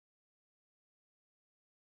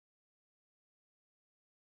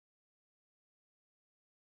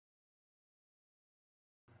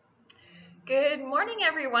Good morning,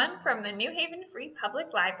 everyone, from the New Haven Free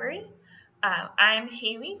Public Library. I'm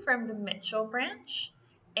Haley from the Mitchell branch,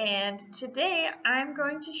 and today I'm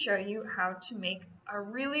going to show you how to make a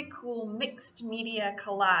really cool mixed media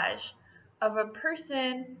collage of a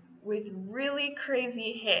person with really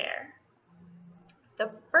crazy hair.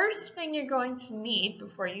 The first thing you're going to need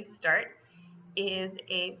before you start is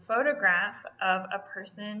a photograph of a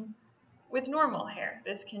person with normal hair.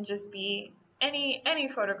 This can just be any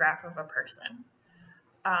photograph of a person.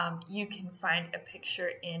 You can find a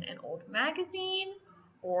picture in an old magazine,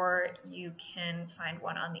 or you can find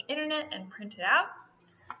one on the internet and print it out.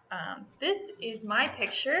 This is my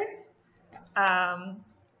picture of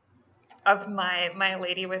my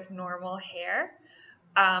lady with normal hair.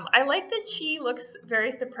 I like that she looks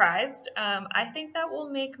very surprised. I think that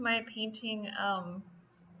will make my painting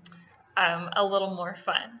a little more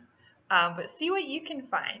fun. But see what you can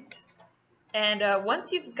find. And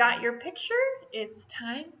once you've got your picture, it's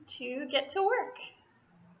time to get to work.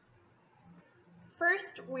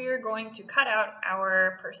 First, we're going to cut out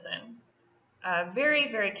our person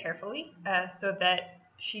very, very carefully so that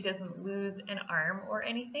she doesn't lose an arm or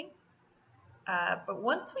anything. But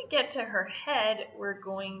once we get to her head, we're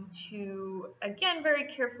going to, again, very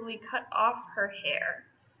carefully cut off her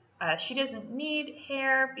hair. She doesn't need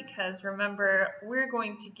hair because, remember, we're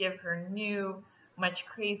going to give her new, much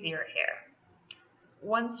crazier hair.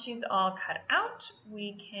 Once she's all cut out,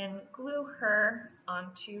 we can glue her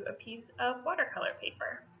onto a piece of watercolor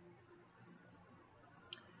paper.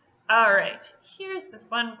 All right, here's the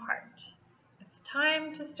fun part. It's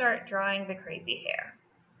time to start drawing the crazy hair.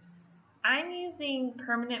 I'm using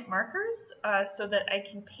permanent markers so that I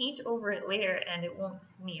can paint over it later and it won't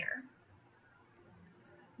smear.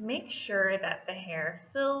 Make sure that the hair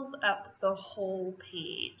fills up the whole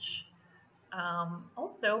page.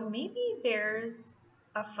 Also, maybe there's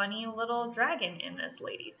a funny little dragon in this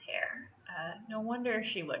lady's hair. No wonder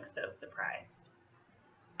she looks so surprised.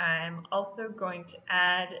 I'm also going to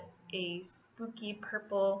add a spooky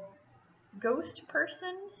purple ghost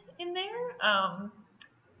person in there.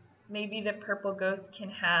 Maybe the purple ghost can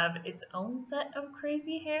have its own set of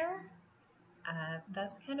crazy hair.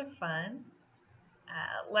 That's kind of fun.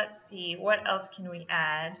 Let's see, what else can we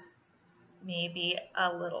add? Maybe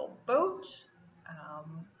a little boat.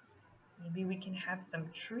 Maybe we can have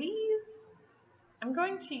some trees. I'm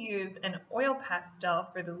going to use an oil pastel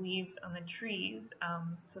for the leaves on the trees,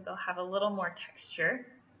 so they'll have a little more texture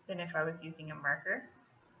than if I was using a marker.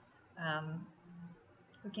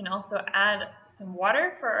 We can also add some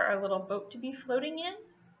water for our little boat to be floating in.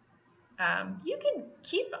 You can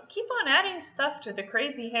keep on adding stuff to the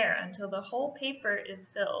crazy hair until the whole paper is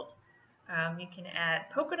filled. You can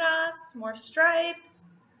add polka dots, more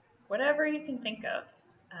stripes, whatever you can think of.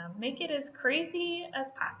 Make it as crazy as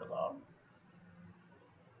possible.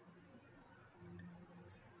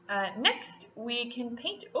 Next, we can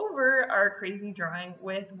paint over our crazy drawing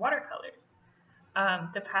with watercolors.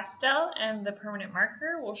 The pastel and the permanent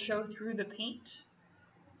marker will show through the paint,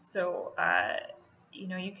 so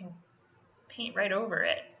you can paint right over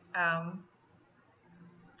it.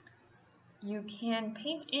 You can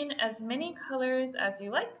paint in as many colors as you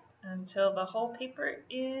like until the whole paper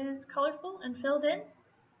is colorful and filled in.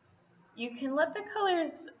 You can let the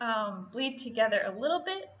colors bleed together a little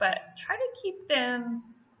bit, but try to keep them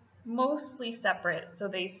mostly separate so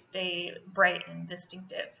they stay bright and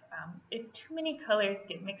distinctive. If too many colors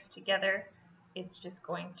get mixed together, it's just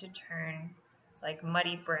going to turn like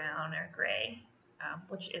muddy brown or gray,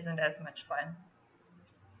 which isn't as much fun.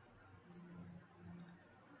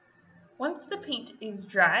 Once the paint is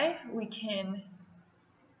dry, we can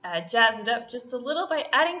jazz it up just a little by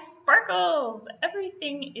adding sparkles.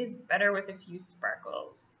 Everything is better with a few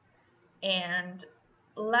sparkles. And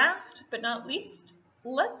last but not least,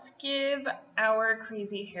 let's give our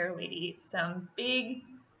crazy hair lady some big,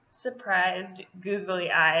 surprised, googly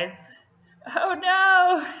eyes. Oh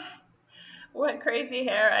no! What crazy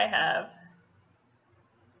hair I have.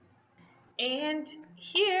 And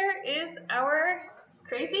here is our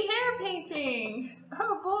crazy hair painting.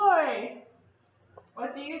 Oh boy!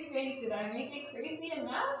 What do you think? Did I make it crazy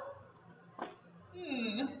enough?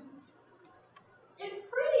 It's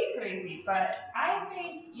pretty crazy, but I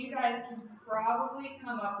think you guys can probably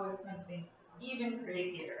come up with something even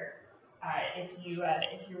crazier if you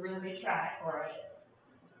really try for it.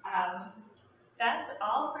 That's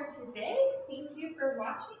all for today. Thank you for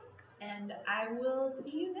watching, and I will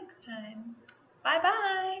see you next time.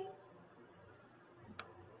 Bye-bye!